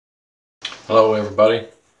Hello everybody,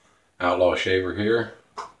 Outlaw Shaver here,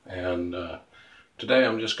 and today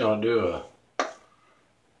I'm just going to do a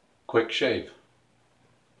quick shave.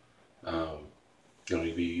 Going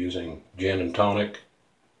to be using gin and tonic,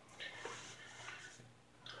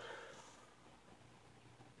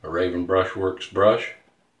 a Raven Brushworks brush,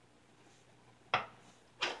 a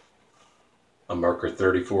Merkur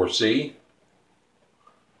 34C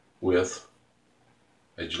with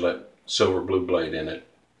a Gillette Silver Blue blade in it.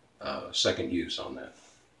 Second use on that.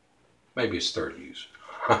 Maybe it's third use.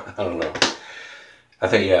 I don't know. I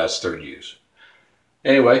think, yeah, it's third use.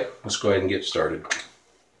 Anyway, let's go ahead and get started.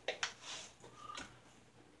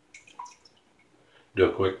 Do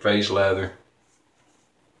a quick face lather.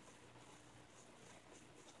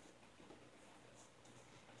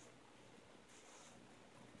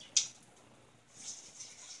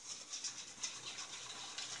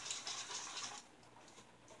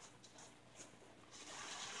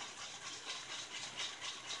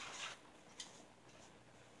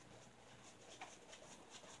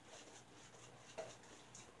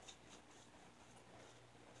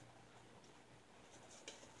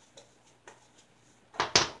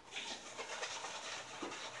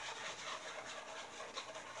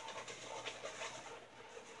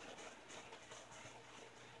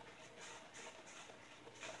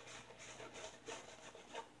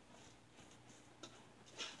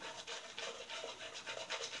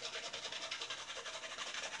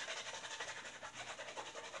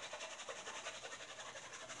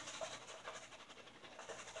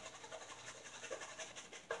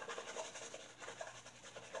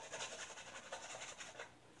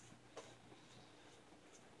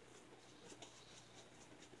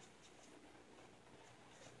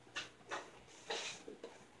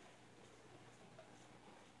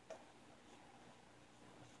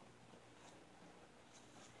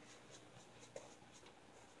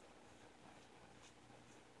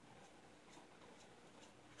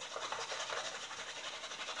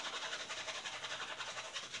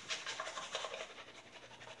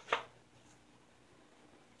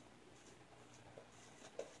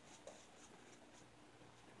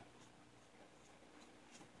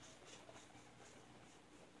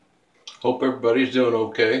 Hope everybody's doing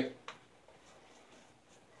okay.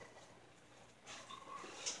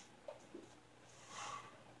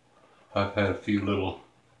 I've had a few little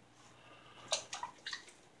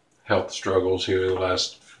health struggles here the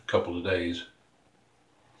last couple of days.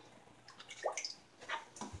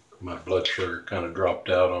 My blood sugar kind of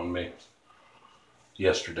dropped out on me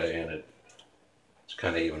yesterday, and it's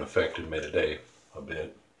kind of even affected me today a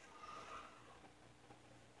bit.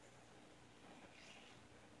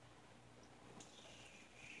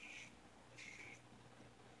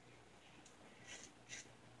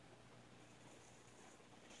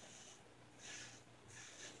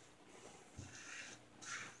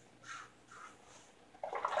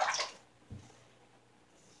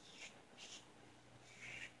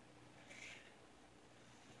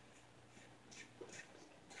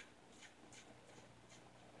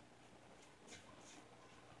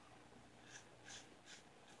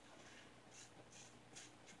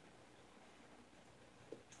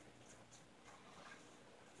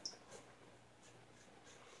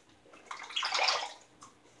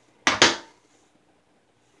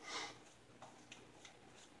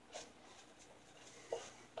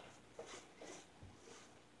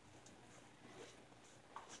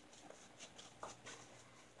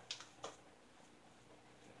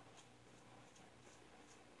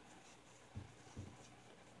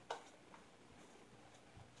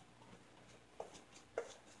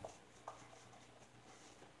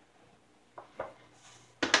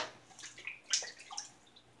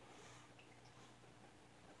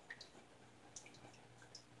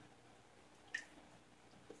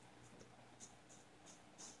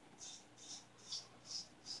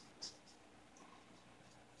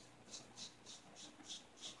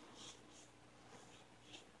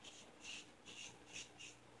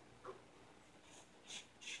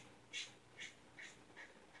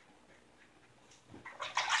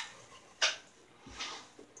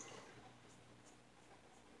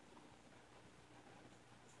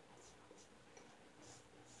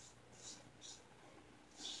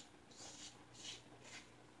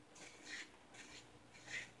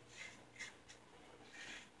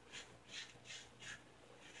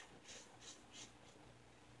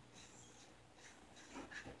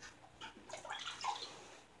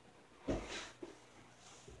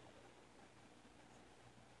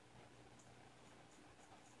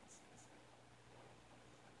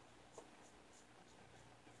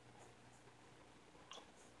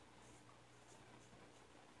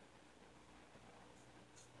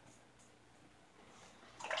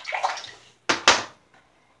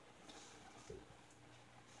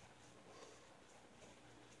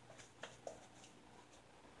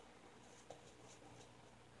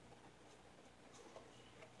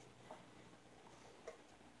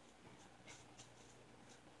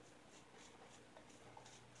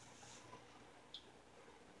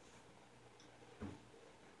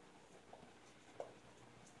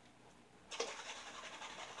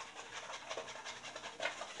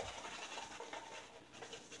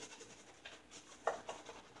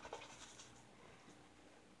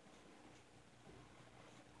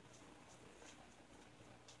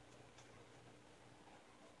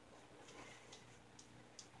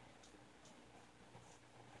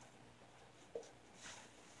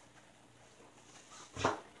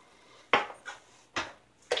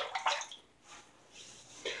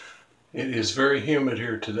 It is very humid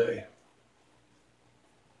here today.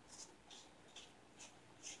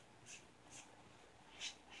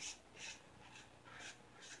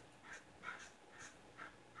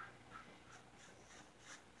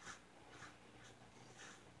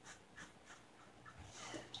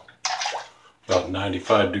 About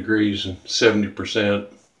 95 degrees and 70%.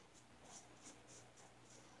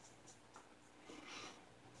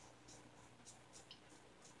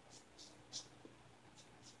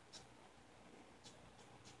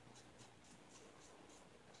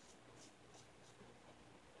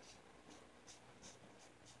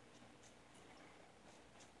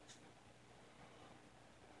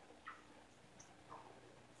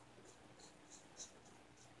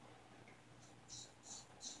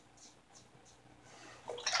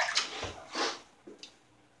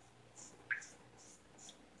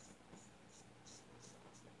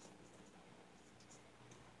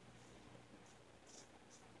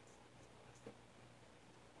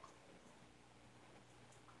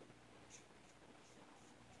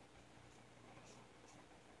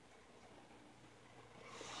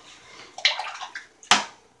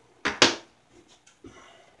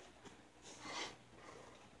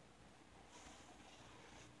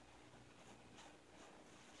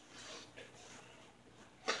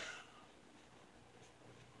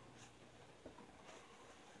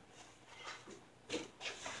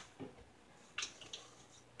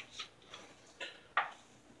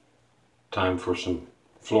 Time for some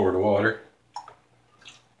Florida water.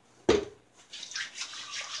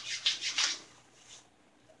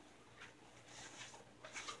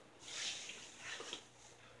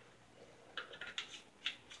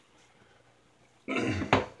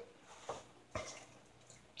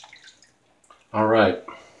 All right.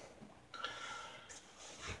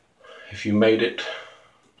 If you made it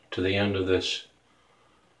to the end of this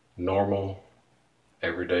normal,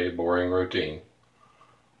 everyday, boring routine,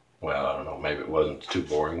 well, I don't know, maybe it wasn't too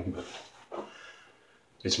boring, but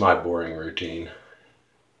it's my boring routine.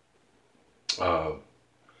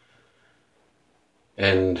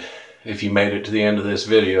 And if you made it to the end of this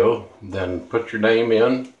video, then put your name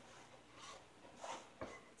in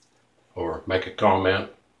or make a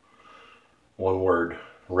comment. One word,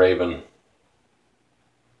 Raven.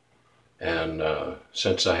 And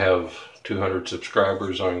since I have 200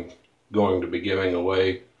 subscribers, I'm going to be giving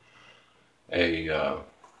away a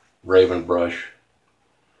Raven brush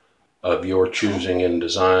of your choosing in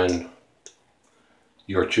design,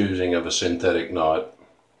 your choosing of a synthetic knot.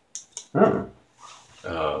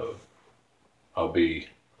 I'll be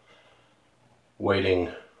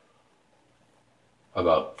waiting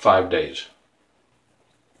about 5 days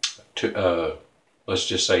to, let's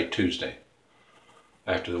just say Tuesday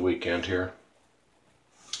after the weekend here,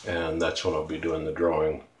 and that's when I'll be doing the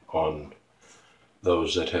drawing on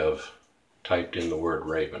those that have typed in the word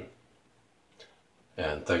Raven.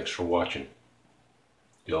 And thanks for watching.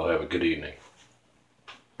 Y'all have a good evening.